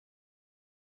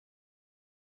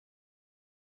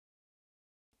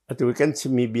tu kan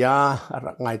chimi bia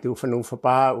rak ngai tu fanu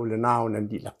fapa ulenau nan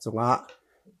di lak chunga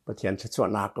pathian chwa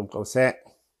na kom ko se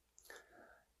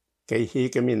kai hi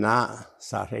kemina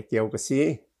sa re keu ka si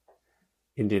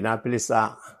Indianapolis a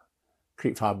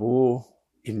Khrihfabu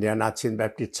Indiana Chin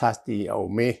Baptist Church ti au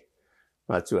me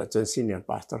ma chu chon senior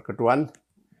pastor ka tuan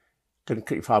kan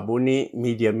Khrihfabu ni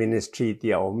media ministry ti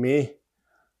au me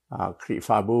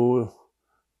Khrihfabu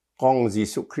kong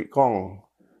Jisu Khrih kong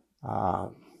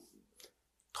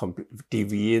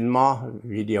TV in ma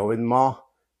video in ma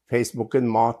Facebook in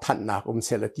maท่านนักเส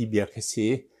ร็จที่เบียร์สิ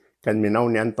กันมีน้อง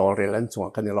เนี่ยต่อเรื่องนั้นจวง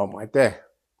กันในเราไม่ได้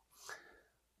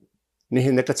นี่เห็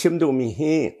นก็ชิมดูมี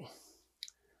ฮี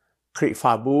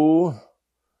Khrihfabu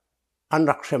An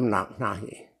Rak Hremnakนะ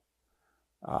ฮี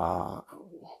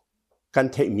กัน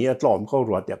เทมีอตลอมก็ร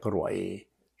วดเดียกรวย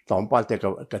ตอมปาเดีย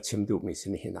ก็ชิมดูมีสิ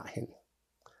นี่นะเห็น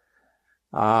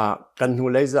กันหู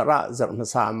เลยจะมา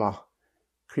สามา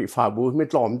Khrihfabuไม่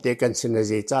ตลอมเดียกันสินเ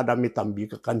จจ้าดามิตัมบี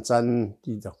กันจัน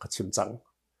ที่จะกชิมจัง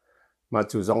มา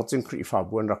จู่จงจึง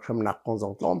Khrihfabu An Rak Hremnakคงจ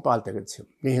งตลอมปาเดียกันชิม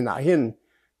นี่นะเห็น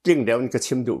จริงเดี๋ยวมันก็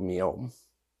ชิมดูมีอม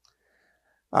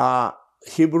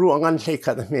ฮิบรูงั้นให้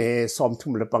ขัดเมซ้อมทุ่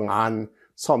มละปังงาน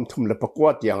ซ้อมทุ่มละประกว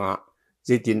ดอย่าง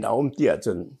จีดินเอาเตียจ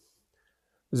น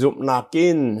จุบนากิ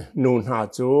นนูนหา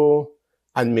จู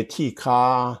อันเมธีคา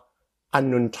อัน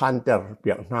นุนทันเตอร์เปี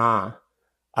ยกนา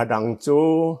อดังจู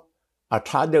อา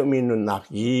ท้าเดมีนุนนัก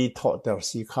ยีทอเตอร์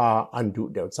สีคาอันดุ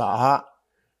เดียวจ้า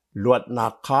ลวดนั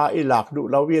กคาอิลักดุ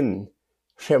ลาวิน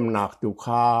เข็มนักดุค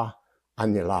าอัน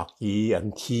นี้ลักยีอัน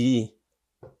ที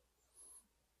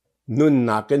นุน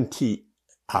นักกันที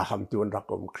อาหามตัวรั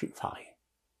กอมคริฟาย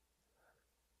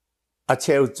อาเช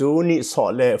ลจูนี่สอ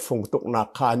เลฟงตุกนัก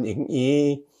คานอิงอี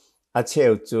อาเช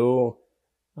ลจู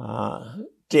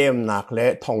เจมนักและ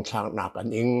ทองช้างนักอัน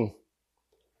อิง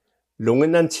ลุง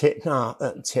นั้นเชน่า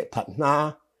เชถัดหน้า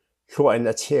ช่วยน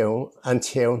ะเชลอันเช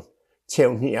ล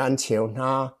นี่อันเชลหน้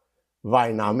าว่าย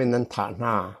น้ำไม่นั้นฐานห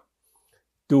น้า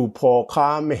ดูพอข้า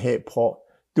ไม่เหตุพอ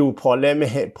ดูพอและไม่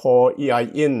เหตุพออีไอ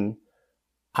อิน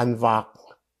อันวัก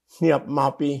เงียบมา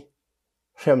ปี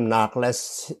เข็มนักและ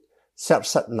เสพ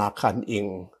สัตนักขันอิง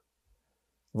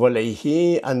วลัยฮี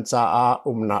อันจะ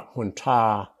นักหุนทา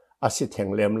อาศิแห่ง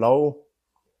เลียมเล่า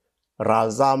รา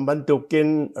จามบรรทุกิน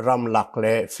รำหลักแล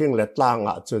ะฟิงและตาง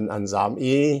จุนอันจาม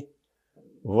อี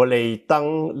วลัยตั้ง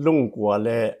ลุงกัวแล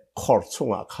ะขอดชุง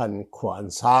ขันขวาน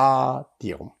ซาเตี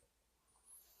ยม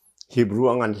ฮิบรู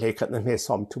งันเลขัดนั้นให้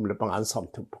ซ้อมทุ่มและปังอันซ้อม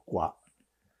ทุ่มปกว่า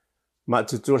มา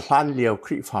จู่ๆหลานเลี้ยว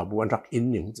Khrihfabu An Rakอิน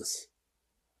ยังจะสิ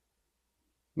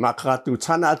มาขาตุช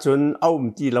นะจนเอา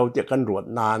ที่เราเด็กกันรวด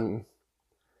นาน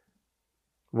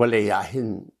วันเลยอยากเห็น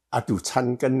อาตุชัน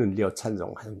กันนุนเลี้ยวชันสอ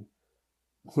งหัน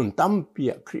หุ่นตั้มเปี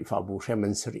ยKhrihfabuเรมั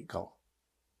นสริกเอา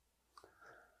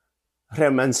เร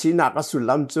มันสีนักสุล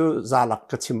ลัมจูจาลัก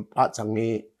กชิมปะจัง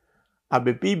นี้อาเบ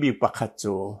ปีบีปะขัด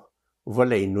จูวัน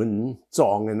เลยนุนจอ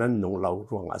งนั้นนุ่งเรา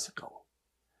รวงอาสเกา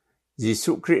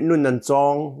Jisu Khrih nun nan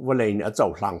chong walei ni a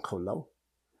chau hlang kho lo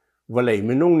walei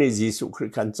minung ni Jisu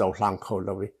Khrih kan chau hlang kho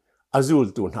lo wi azul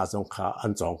tu na chong kha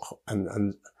an chong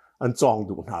an chong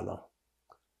du na lo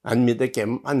an mi te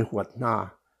kem an huat na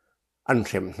an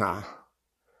rem na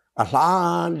a hla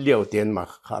liao tian ma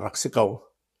kha rak se ko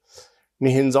ni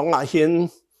hin zong a hin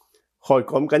hoi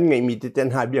kom kan ngai mi te ten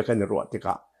ha bia kan ro ti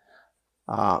ka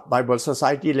Bible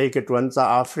Society le ke tuan cha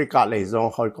Africa le zong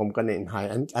hoi kom kan in hai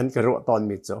an ke ro ton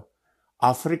mi cho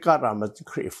Africaรามัน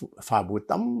Khrihfabu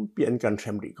ตั้มเปลี่ยนกันเท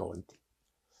มริกอนติ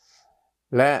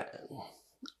และ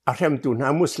อาเทมตุนา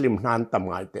มุสลิมนานตั้มไ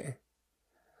งเต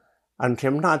อันเท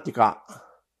มนาติกะ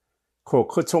โค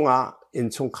ขชงอิน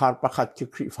ชงคาร์ประคัดที่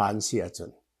Khrihfanเสียจ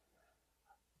น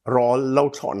รอเล่า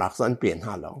ถอนักสันเปลี่ยนห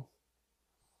าเรา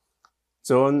จ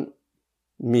น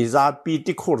มีซาปี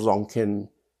ที่โครองเคน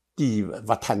ตี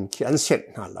วัฒนเขียนเสร็จ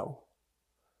หาเรา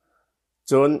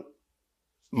จน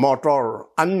มอเตอร์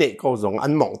อันนี้ก็ส่งอั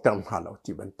นมองเติมหาเรา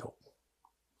ที่บรรทุก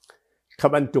ข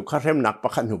บรรทุกข้าเริ่มหนักปร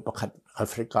ะคันหุบประคันแอ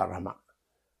ฟริการามา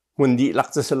หุ่นดีลัก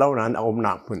ษณะเล่านั้นเอาห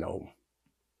นักหุ่นเอา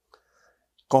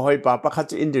ก็ให้ป่าประคัน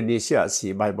อินโดนีเซียสี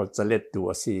ไบเบิลจะเล็ดตัว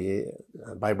สี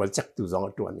ไบเบิลจักตัวสอง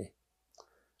ตัวนี้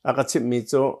อาก็ชิมมีโ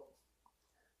จ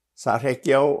สาเหตุเ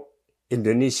กี่ยวอินโด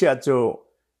นีเซียโจ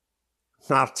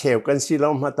นาเทวกันสีเรา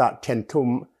มาตัด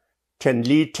10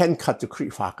 ลี10ขัดจุคริ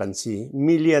ฟ้ากันสี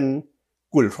มิลเลียน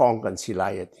กุลฟองกันสิลา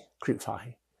ยKhrihfai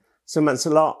สมัยส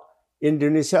ละอินโด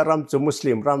นีเซียรำจูมุส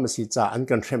ลิมรำสิจ่าอัน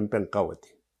กันเทมเป็นเก่า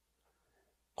ติ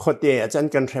ขดเดียอาจาร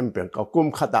ย์กันเทมเป็นเก่ากุม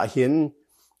ขัดหิน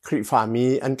Khrihfaiมี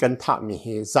อันกันท่ามี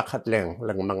สักขัดแรง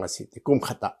มังสิติกุม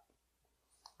ขัด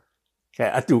แค่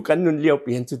อดูกันนุนเลี้ยวเป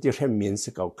ลี่ยนจุดที่เทมมีนส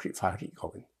เก่าKhrihfaiริเขา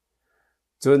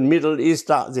จน Middle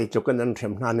East จะจกันอันเท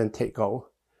มนั้นเทเก่า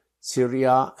ซีเรีย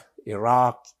อิรั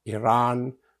กอิหร่าน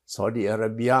ซาอุดิอาระ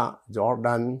เบียจอร์แด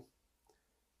น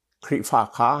คริฟา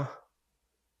คา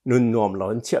นุนนวมหลอ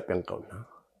นเชียบยังเก่านะ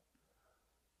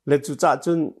และจุจ่าจ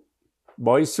นบ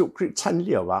อยสุคริชันเ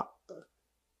ลียวะ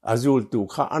อาจูลตู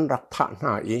ข้าอันรักท่าห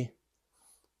าย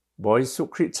บอยสุ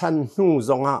คริชันนูจ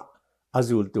งะอา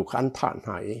จูลตูข้าอันท่าห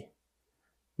าย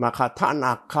มาข้าท่า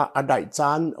นักข้าอดัยจ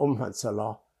านหัดสลอ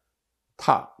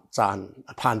ท่าจาน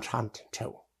ผ่านชานเท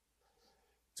ว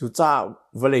จุจ่า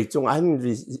เวลาจงอัน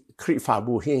คริฟา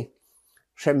บูฮี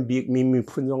เชมบิกมี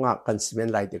พุ่นจงะกันสิเวน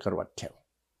ไลเดกรวัดเทว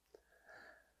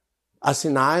อาศิ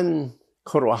นัน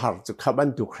ครัวหาร์จุขบัน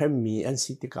ตุเครมมีอัน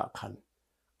สิติกาขัน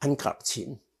อันกัดชิน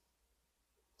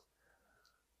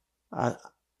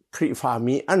คริฟา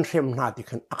มีอันเรมนาติ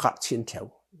ขันอากาศชินเทว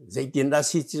ใจดินรา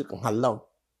ศีจิกหันเรา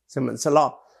สมันสลอ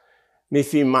มี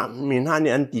ฟีมามีหน้า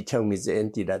นี่อันติเทวมีเจอัน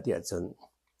ติดาเดียจน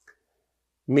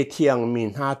มีเทียงมี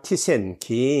หน้าที่เส้น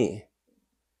ขี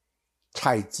ช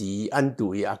ายจีอันดุ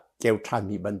ยเกลทา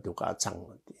มีบรรทุกอาจัง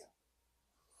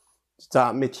จะ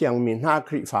ไม่เที่ยงมีหน้าค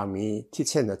ริฟามีที่เ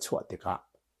ช่นจะชวดเด็กะ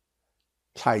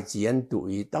ชายจีนดุ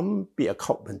ยตั้มเปียเข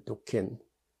าบรรทุกเข็น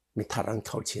มีทารันเข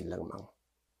าชินลังมัง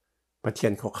ประเท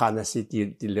ศเขาขานาสิตี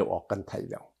เลี้ยวออกกันไทย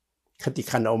แล้วคติ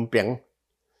ขันอมเปียง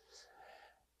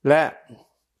และ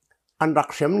อันรัก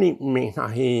เข็มนี่มีหน้า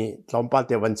ให้ลอมปาเ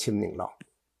ตวันชิมหนึ่งหรอก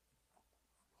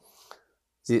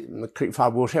จิคริฟา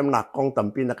บูเข็มหนักกองตั้ม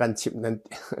ปีนักการชิม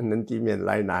นั้นที่มีห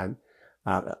ลายนาน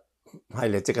ให้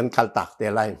เลยจะกันคัลตักเต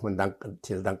ลัยมันดัง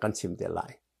ที่ดังกันชิมเตลั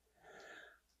ย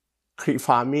คริฟ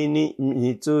ามีนี่มี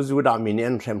จูดามิเนีย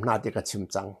นเรมนาที่กันชิม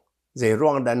จังเจร่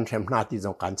วงดันเรมนาที่จ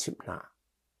งการชิมนา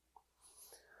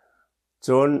จ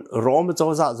นโรมโจ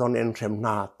ซาจนเอ็นเรมน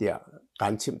าที่กา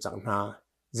รชิมจังนา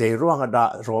เจร่วงดา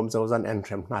โรมโจซันเอ็นเ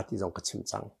รมนาที่จงการชิม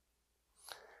จัง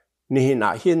นี่น่า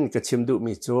เห็นกันชิมดู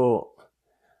มีจู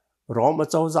โรม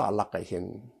โจซาลักเห็น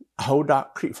เขาดา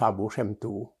คริฟาบูเรม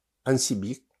ตูอันสิ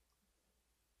บิก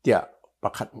เดียปร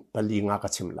ะคัดปลีงาก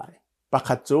ชิมไลประ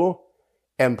คัดจู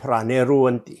เอ็มพราเนรู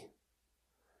อันตี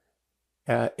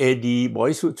ดีบอ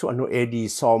ยสุชวนดี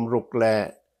ซอมรุกเล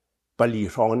ปลี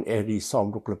รองดีซอม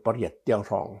รุกเลปริยัดเตียง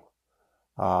รอง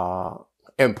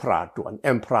เอ็มพราตัวเ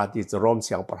อ็มพราที่จะรวมเ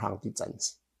สียงประหังที่จันท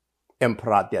ร์เอ็มพ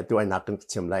ราเดียตัวนัก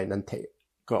ชิมไลนั่นเท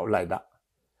ก็ไลดะ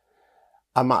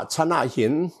อามาชนะเห็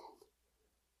น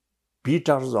ปีเต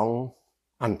อร์ซอง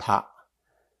อันทะ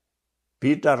ปี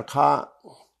เตอร์ข้า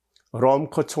รอม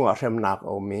ขชงเรมนักเอ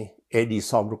ามีดี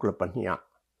ซอมรุกลปัญญา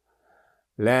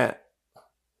และ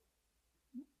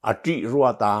อดีรัว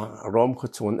ตารอมข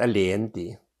ชงอเลนตี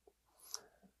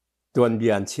ตัวเบี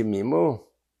ยนชิมิมู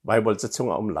ไบเบิลจะชง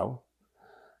อมเหลา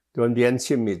ตัวเบียน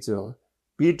ชิมิจู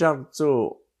ปีเตอร์จู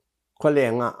คนเล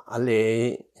งอเล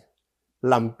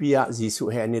ลัมปียจิสุ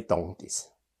เฮนี่ตรงติส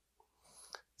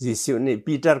จิสุนี่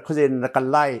ปีเตอร์เขาจะนัก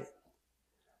ไล่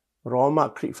รอมา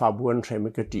คริฟาบุนใช้ไม่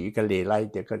กตีกันเลยไล่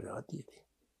เด็กก็รอดี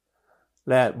แ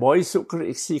ละบอยสุค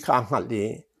ริสีข้างหัดเลย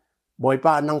บอย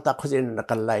ป้านั่งตาเขาจะนัก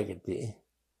กันไล่กันดี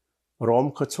รอม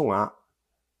เขาชง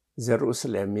เยรูซา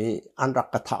เล็มมีอันรัก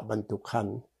กระถาบรรทุกขัน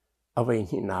เอาไว้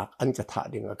หินักอันกระถา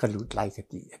เดียงก็ลุดไล่กัน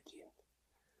ดี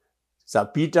จะ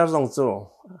ปีเตอร์ซองโจ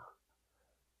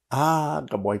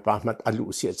กับบอยป้ามันอลุ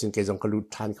เสียจนแกจงกลุด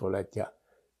ทานเขาเลยเดีย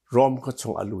รอมเขาช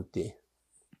งอลุดี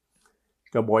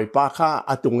ก็บ่อยป้าข้า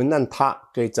อาตุงนั่นท่า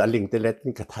เกิดจะลิงเตเล็ด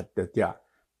นี่กระทัดเดีย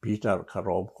ปีเตอร์คาร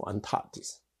อมอันท่าดิส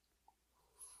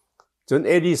จน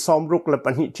ดีซอมรุกและปั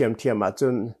ญหิเทียมมาจ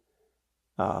น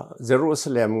เยรูซ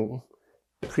าเล็ม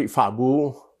คริฟาบู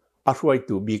อารวย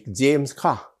ตูบิกเจมส์ข้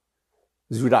า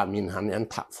จูดามินหันอัน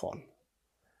ท่าฟอน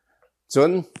จ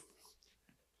น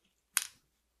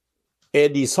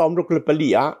ดีซอมรุกและปลี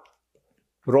อะ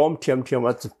รอมเทียมม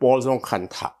าจนปอลซองขัน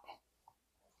ท่า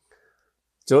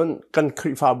จนกันค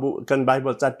ริฟาบูกันไบเบิ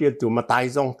ลจัดเดียตัวมาตาย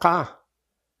จงก้า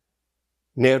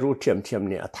เนรูเทียมเ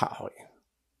นี่ยท่าหอย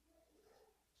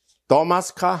โทมัส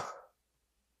ค่ะ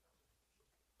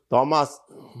โทมัส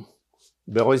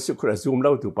เบอร์สุครซูมเล่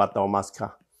าตัวปัตโทมัสค่ะ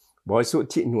บอยสุ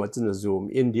ที่หนวดจนซูม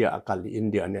อินเดียอากาลีอิน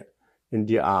เดียเนี่ยอินเ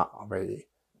ดียไป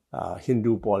ฮิน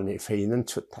ดูบอลเนี่ยเฟยนั่น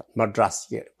ชุดมาดรัสเ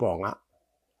กปองอ่ะ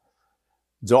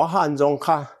จอฮันจง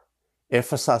ค่ะเอฟเฟ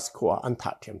ซัสขัวอันท่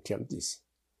าเทียมดิส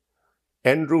แอ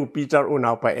นดรูปีเตอร์อุณ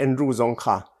าไปแอนดรูจง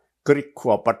ค่ะกริกขั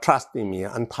วปัตรัสนี่มี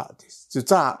อันท่าดิสจุด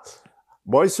จ้า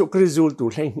บอยสุคริจูลตัว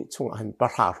เล่นชงอันปะ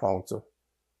หารองจู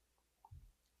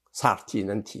สาที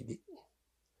นั้นทีดี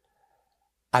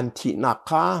อันที่นัก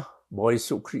ค่ะบอย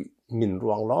สุคริมินร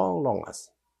วงลองอ่ะ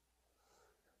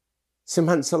ส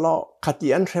มัยสลอคดี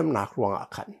อันเรมนักรวงอา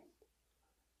คัน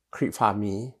คริฟา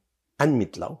มีอันมิ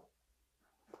ดเหลา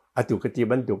อตุกติ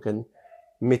บันตุกัน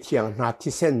ไม่เที่ยงนา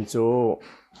ที่เส้นจู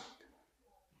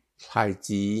ไทย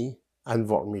จีอัน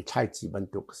วอกมีไทยจีบรร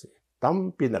ทุกสิตั้ม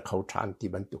เป็นเขาทานที่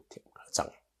บรรทุกเทียมจัง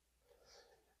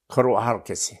ครัวฮาร์เก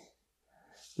สิ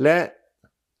และ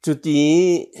จุดนี้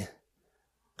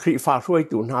คริฟ้าช่วย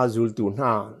ตูน่าจูตูน่า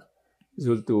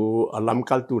จูตูลำ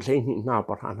กัลตูเล่นน่าป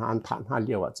ระธานอันฐานหาเ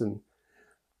ลียวจน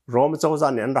รอมเจ้าจา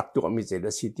นเนี่ยรักตัวมีเจต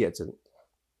สิทธิ์จน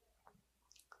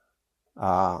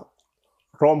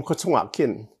รอมเขาชงอักขิ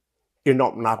นอินอ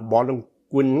มนักบอล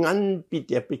กุนงั้นปีเ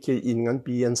ดียไปคืออินงั้น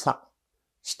ปียันสัก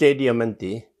สเตเดียมมัน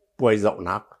ตีป่วยจอก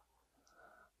นัก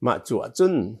มาจวดจ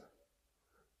น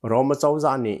รอมเจ้าจ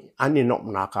านนี่อันนี้นอม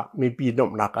นักมีปีนอ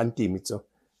มนักอันตีมิจ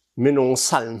มินง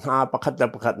สันหาประ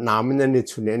คัดน้ำมันนี่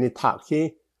ชุนนี่ทักที่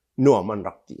นัวมัน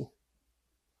รักตี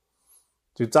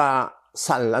จุจ้า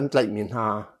สันอันไกลมินหา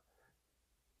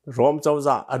รอมเจ้าจ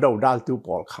าอดาวดัลตูบ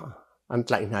อลค่ะอันไก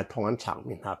ลหาทองอันฉาง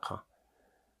มินหาค่ะ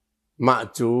มา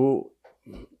จู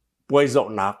ป่วยจอก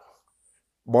นัก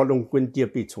บอลลงกุนเตีย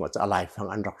ปีชัวจะอะไรฟัง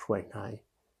อันรักช่วยนาย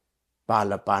ปา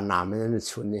ละปาน้ำมันนี่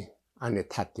ชุนนี่อันนี้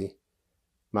ทัดที่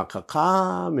มาข้า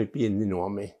ไม่ปีนนัว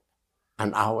ไม่อัน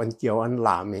เอาอันเกี่ยวอันล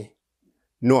าไม่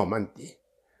นัวมันตี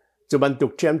จุบันตุ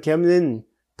กเทียมนี่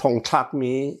ทองทัก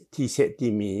มีที่เสตี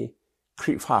มีค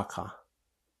ริฟ้าค่ะ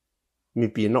มี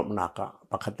ปีนบนัก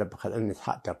ประคัดอันนี้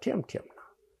ทัดจากเทียมนะ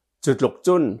จุดหลก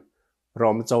จุนรอ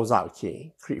มเจ้าสาวเข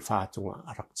คริฟ้าจง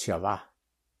รักเชื่อว่า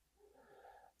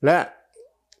และ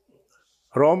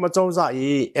รอมเจ้าสาว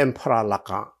เอ็มพราลัก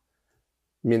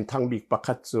มินทางบิกประ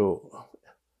คัดจู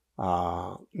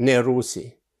เนรูซี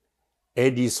เอ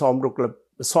ดีซ้อมรุก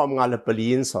ซ้อมงานละเป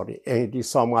ลี่ยน sorry เอดี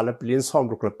ซ้อมงานละเปลี่ยนซ้อม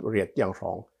รุกละเรียดอย่างร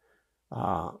อง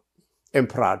เอ็ม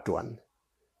พราดวน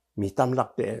มีตำลัก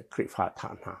เดคริฟ้าฐา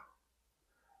นหา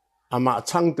อามา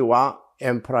ช่างตัวเ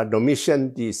อ็มพราโดมิชัน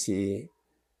ดีซี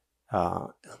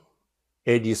เอ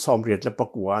ดีซ้อมเรียดละประ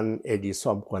กวนเอดีซ้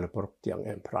อมกวนละปรกเตียงเ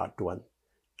อ็มพราดวน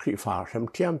คริฟ้าเ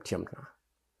ทียมนะ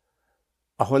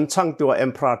หนช่างตัวเอ็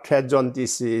มพราเทจอนที่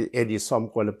สิเอดีสอม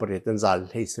กวลปริตันจัล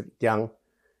ให้สุดยัง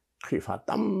คริฟ้า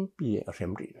ตั้มปีเรีย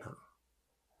มรีนะ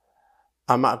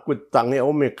อามากุดตังเอโอ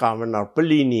เมกามันนาป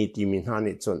ลีนีที่มินหา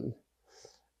นิจน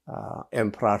เอ็ม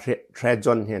พราเทจ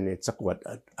อนเห็นจักวัด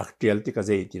อักเดียลที่กระเจ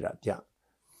ติระเดีย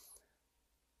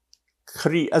ค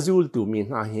รีอาซูลตูมิน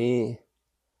หาเฮ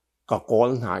ก็กอ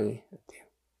ลหาย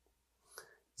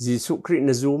ยิสุครีน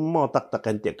ซูมมาตัก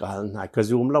กันเตกาลหายก็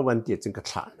ซูมแล้ววันเตียจึงกระ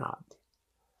ถานหา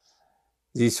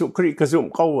ยิสุคริกซุม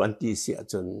เขาอันที่เสีย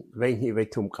จนเวงฮีเว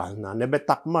ทุมกันนะเนี่ยไป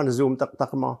ตักมันซูมตั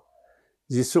กมา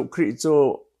ยิสุคริโจ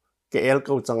เกลเข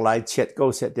าจังไรเช็ดเขา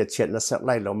เสร็จเช็ดนะสักไ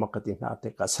ล่เรามากตินาเต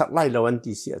ก็สักไล่เราอัน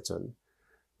ที่เสียจน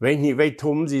เวงฮีเว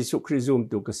ทุมยิสุคริซูม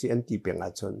ตัวก็เสียอันที่เป็นอา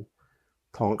จน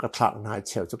ทองกระถางนะเ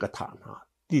ชี่ยวจุกระถางนะ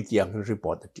ที่เตียงรีพ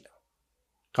อร์ตเดียว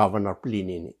กาวันนับลี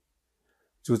นี่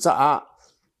จุจ้า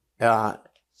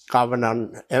กาวันนัน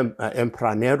เอ็มพร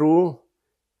าเนรู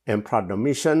เอ็มพราด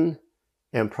มิชัน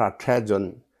เอ็มพราเทจอน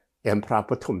เอ็มพราป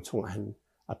ฐมชงอัน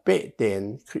เปเตน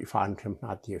คริฟานเทมน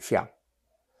าทีเฟียง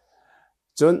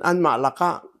จนอันมาละ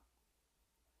ก็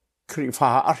คริฟา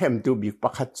อาเทมตูบิกปั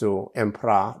กขัดโจเอ็มพร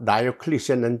าไดโอคลิเช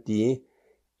นันตี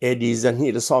เอดีจันฮิ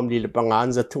ลซอมดีลปังงาน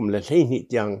จะทุ่มเลยหิต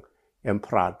ยังเอ็มพ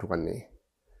ราตัวนี้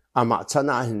อามาชน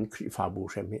ะเห็นคริฟาบู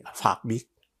เรมีฝากบิก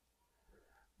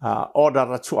ออเดอ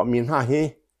ร์ชัวมินหาเฮ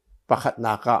ปักขัด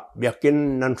นักเบียกิน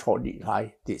นันโชดีไล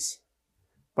ติส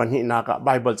ปัญหานักไบ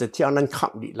เบิลจะเที่ยงนั้นขั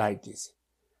บดีไลติส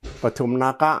ปฐุมนั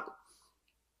ก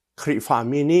คริฟา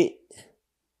มินี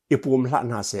อิปุมหลาน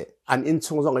หาเสอันอินท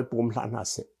รงอิปุมหลานหา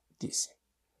เสติส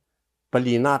ป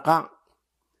ลีนัก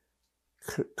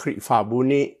คริฟาบุ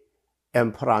นีเอ็ม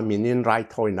พรามินินไร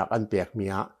ทอยนักอันเปียกมี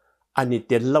อันนี้เ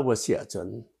ตลลาวเสียจน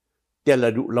เตล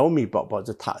ดูเรามีบอกจ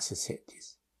ะท่าเสียติส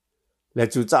และ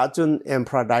จุจ้าจนเอ็มพ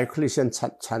ราไดคลิชัน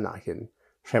ชนะเห็น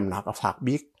เรมนักฝาก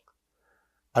บิก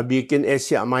อบิกินเอเ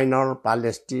ชียไมนอร์ปาเล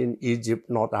สไตน์อียิปต์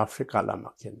นอร์ทแอฟริกาละม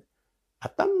าเห็นอั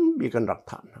ตมบิกันรัก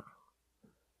ฐานนะ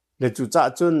และจุจ้า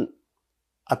จน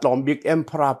อัตลอมบิกเอ็ม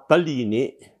พราปลีนี้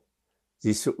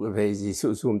ยิสุ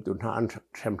ซูมตุนหาอัน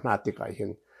เรมนาติกาเห็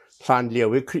นทานเลียว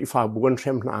วิคริฟาบุนเร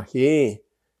มนาเฮ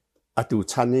อตุ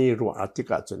ชันนี่รัวติ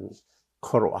กาจนค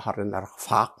รอหารนรัก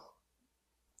ฟัก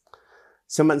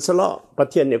สมันสละประ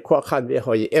เทศเนี่ยขั้วขันเวห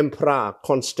อยเอ็มพราค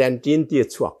อนสแตนตินที่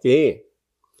ชวกเก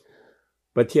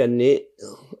ประเทศนี้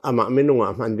อามาไม่นุ่ง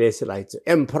มันเวสไลจะเ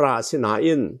อ็มพราสินา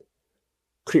อิน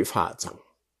คริฟาจัง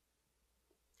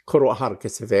ครอหารเก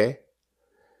สเว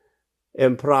เอ็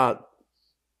มพรา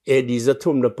เอดีจะ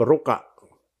ทุ่มในปรุกะ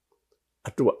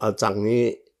ตัวจังนี้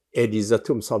เอดีจะ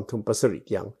ทุ่มซ้อมทุ่มปัสริ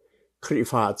ยังคริ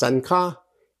ฟาจันค่า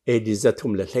เอดีจะทุ่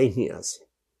มเลยให้เหี่ยสิ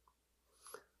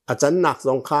อาจารย์นักส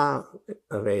งค่า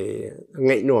อะไรไง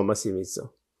หนัวมาสิมิโซ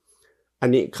อัน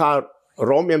นี้ข้า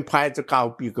Roman Empire จะเก่า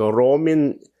ปีก็ Roman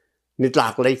นิดหลั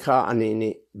กเลยค่ะอันนี้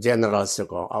นี่ general ส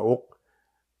ก็เอา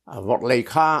วัดเลย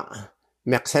ค่ะ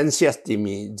Maxentius ที่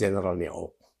มี general เนี่ย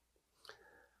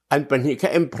อันเป็นที่แค่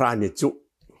emperor เนี่ยจุ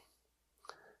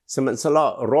สมัยสละ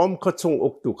โรมก็ชงอ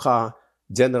กตุค่ะ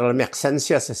general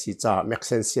Maxentius สิจ้า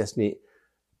Maxentius นี่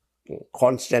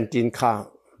Constantine ค่ะ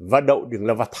วัดดึงแ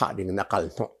ละวัฏะดึงนักการ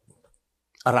เนาะ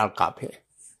อะไรกับเห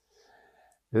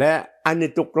และอันนี้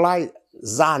ตุกไล่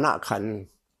จานะขัน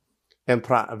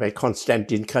emperor ไป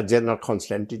Constantine ค่ะ general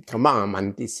Constantine ค่ะมังมัน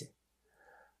ที่สิ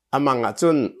มังอ่ะจ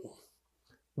น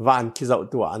วันที่เรา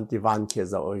ตัวอันที่วันที่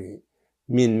เรา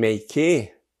มินไม่เค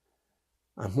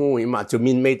มูอีมาจู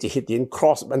มินไม่จะหิติน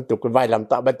cross บรรทุกไว้ลำ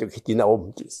ตาบรรทุกหิตินอม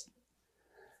จิส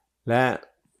และ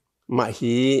มา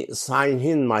ฮีไซน์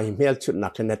หินมาฮีเมลชุดนั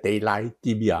กในเตยไล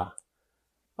ทีบีอา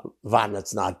วันนั้น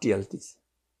น่าเดียลจิส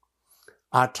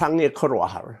ทั้งนี้ครัว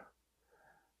หา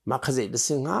มาขยัน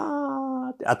สิ่ง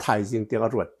อาไทยสิ่งที่ก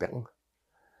รวดเป็น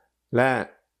และ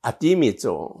ที่มีโจ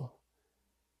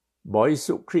บอย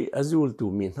สุครีอาจูลตู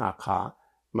มินหาขา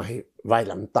มาฮีไว้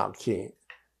ลำตาคี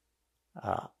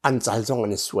อันจัลจงอัน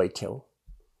นี้สวยเทว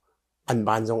อันบ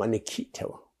านจงอันนี้ขี้เทว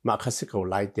มาคัสกเอา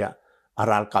ไล่เดียอา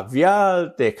รัลกับวิล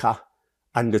เตค่ะ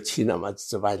อันดูชินามา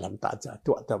จะไว้ลำตาจ้า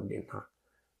ตัวตำเนินฮะ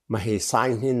มาให้สาย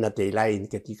หินนาเตไลน์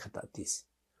กันที่ขดติส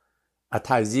อาท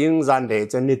ายจิงจันเด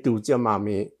จะนิตูจะมา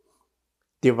มี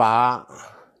ที่ว่า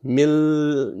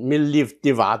มิลลิฟ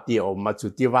ที่ว่าที่ออกมาจุ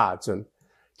ดที่ว่าจน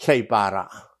ใช้ปาระ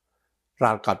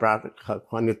รัลกับรัลค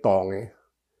นนี้ตอง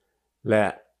และ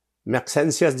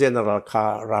Maxentius general ค่ะ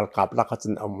รัลกับรักจ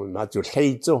นเอามาจุดให้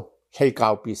โจให้เก้า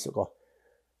ปีสก็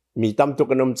มีตั้มตุ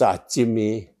กนมจ่าจิมี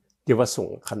ที่ว่าส่ง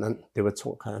ขนาดที่ว่าส่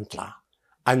งขนาดจ้า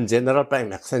อัน general ไป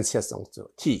Maxentius ส่งจุด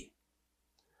ที่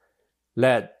แล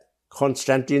ะ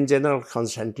Constantine general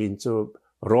Constantine จุด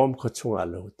โรมเขาช่วงอา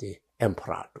ลูที่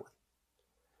emperor ตัว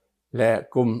และ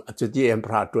กลุ่มจุดที่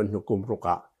emperor ตัวนุกลุ่มรุก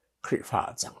ะคริฟา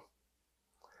จัง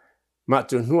มา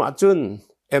จุดหัวจุน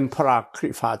emperor คริ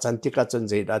ฟาจันที่กจนใ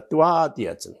จได้ตัวเดี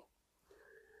ยจัน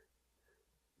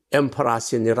emperor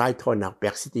สินไรทอนักเบ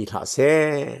กสิติลาเซ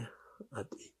อ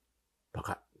ดีพัก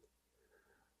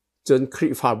จนคริ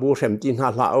ฟาบูเรมตินฮา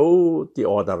ลาอูที่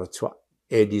ออเดอร์ชัว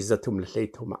เอดีจะทุ่มเลย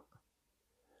ทุ่ม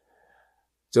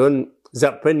จนจะ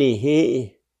เป็นนี่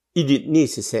อีดินี่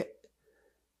สิเส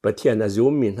ประเทศนาซู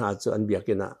มินฮาจนเบีย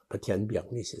กินะประเทศเบียก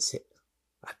นี่สิเส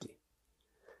อดี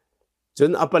จ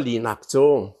นอัปลีนักโจ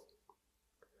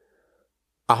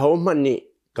อาหมันนี่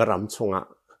กระรำชงะ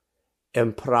เอ็ม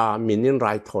พรามินินไร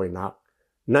ถอยนัก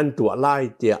นั่นตัวไล่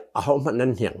เดียอาหมันนั่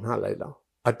นเหี่ยงหน้าเลยแล้ว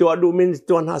ตัวดูมิน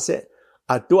ตัวน่าเส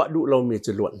ตัวดูเรามีจ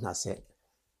รวดน่าเส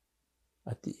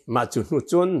มาจุดนู้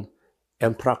จนเอ็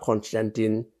มพราคอนสแตนติ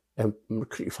นเอ็ม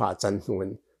คริฟาจันทร์น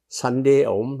ซันเดย์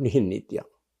อมนี่นิดเดียว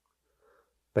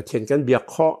ประเทศกันเบียก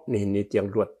ข้อนี่นิดเดียว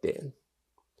รวดเด่น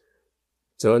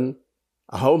จน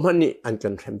อาหมันนี่อันกั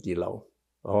นเทมดีเรา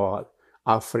แ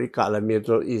อฟริกาและมิดเ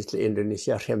ดิลอีสต์และอินโดนีเซี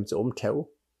ยเริ่มจะแถว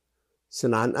ส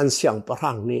นานอันเสียงป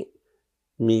รังนี้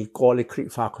มีกอลคริ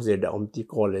ฟาเขาจะได้ที่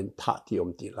กอลท่าที่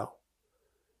ที่เรา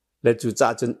และจุดจ้า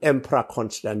จนเอ็มพระคอน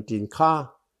สแตนตินข้า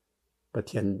ประเ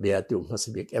ทศเบียตุมาส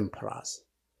บิกเอ็มพระส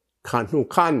ขันหู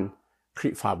ขันคริ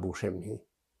ฟาบูเรมนี้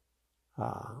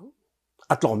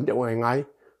หลอมเดียวไง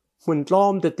มันหลอ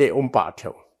มแต่เตะป่าเถ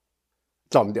ว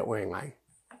หลอมเดียวไง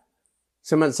ส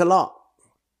มัยสละ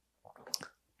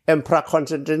Emperor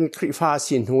Constantine คริฟา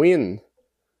สินหุยน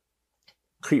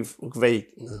คริฟเว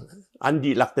อัน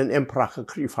ดีหลักเป็น Emperor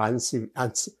คริฟา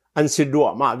อันสิดัว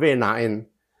มาเวน่าเอง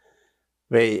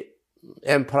เว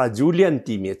Emperor Julian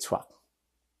ที่มีชัว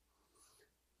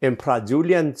Emperor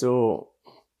Julian จู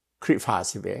คริฟา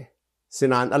สิเวสิ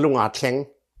นานอลุงอาเท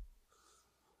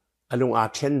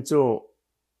งจู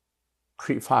ค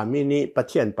ริฟามินิประเ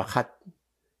ทศประคัด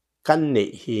กันเน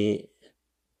ฮี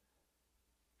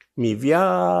มีวิา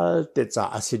เตจ่า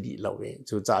อาศิดีเราเอง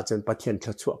จู่จ่าจนประเทศ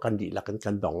ชั่วกันดีละ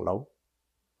กันดองเรา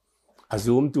อา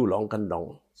ซูมดูลองกันดอง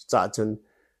จ่าจน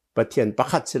ประเทศประ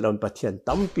คัดเสลมประเทศ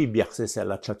ตั้มปีเบียกเสร็จแ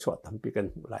ล้วชั่วตั้มปีกัน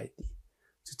หลายที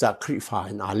จู่จ่าคริฟา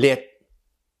อินอาเ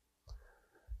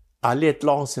ลตล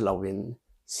องเสลวิน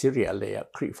ซีเรียเลย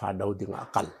คริฟาดาวดึงอา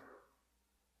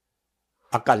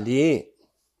กัลนี้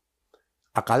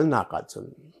อากัลนักจน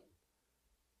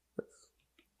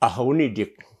อาหูนี่ดิ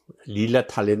กลีลา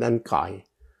ทะเลนันกาย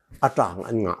อัตราง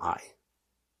อันง่าย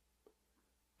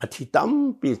อธิตั้ม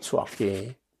ปีชวกเก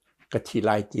กทีไล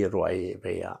ตีรวยไป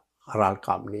รัลก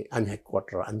ามนี้อันให้กด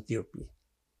รันตีรปี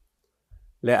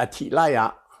และอธิไล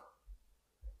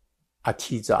อ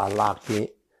ธิจะอาลาเก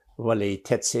ว่าเลยเท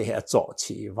ศเสียจ่อ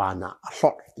ชีวานาหล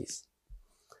อดดิส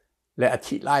และอ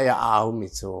ธิไลเอามิ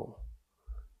โซ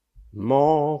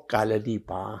mo kalali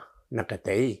pa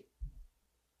nakatay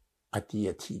ati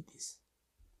atidis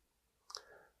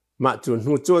ma chun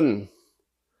hu chun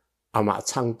ama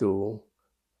chang tu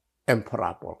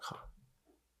emperor bol kha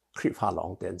Khrihfa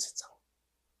long ten si chang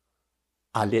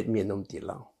alet minom ti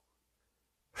lao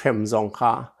Hrem zong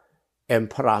kha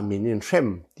emperor minin Hrem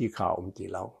ti kha ti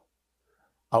lao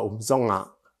a zonga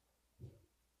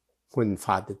hun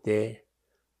fa de te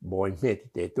boy me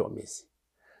te to mi si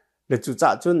le chu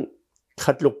cha chun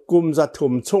khat luk kum za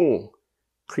thum chung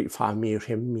Khrihfa mi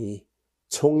Hrem mi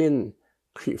chungin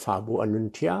Khrihfabu An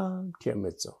Rak me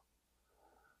cho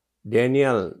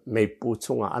Daniel me pu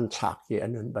chunga an thak ye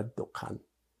anun ban tu khan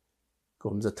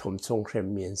kum za thum chung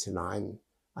Hrem mi sinain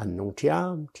an nung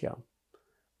thiam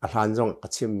a hlan zong ka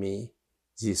chim mi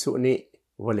jisu ni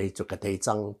wale chu ka tei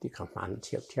chang ti khaman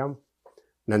thiam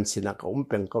nan sina ka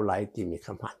peng ko lai ti mi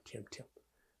khaman thiam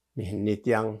mi hin ni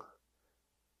tiang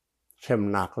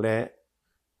Hremnak le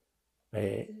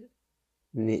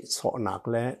ni so nak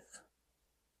le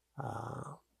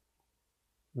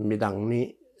midang ni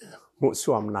mu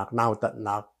suam nak nau tat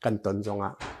nak kan ton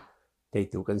zonga tei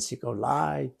tu kan si ko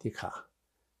lai ti kha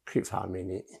Khrihfa mi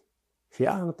ni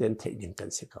hiang ten thei din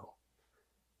kan si ko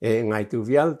ngai tu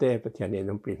vial te pathian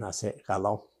enum pin ha se ka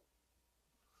lo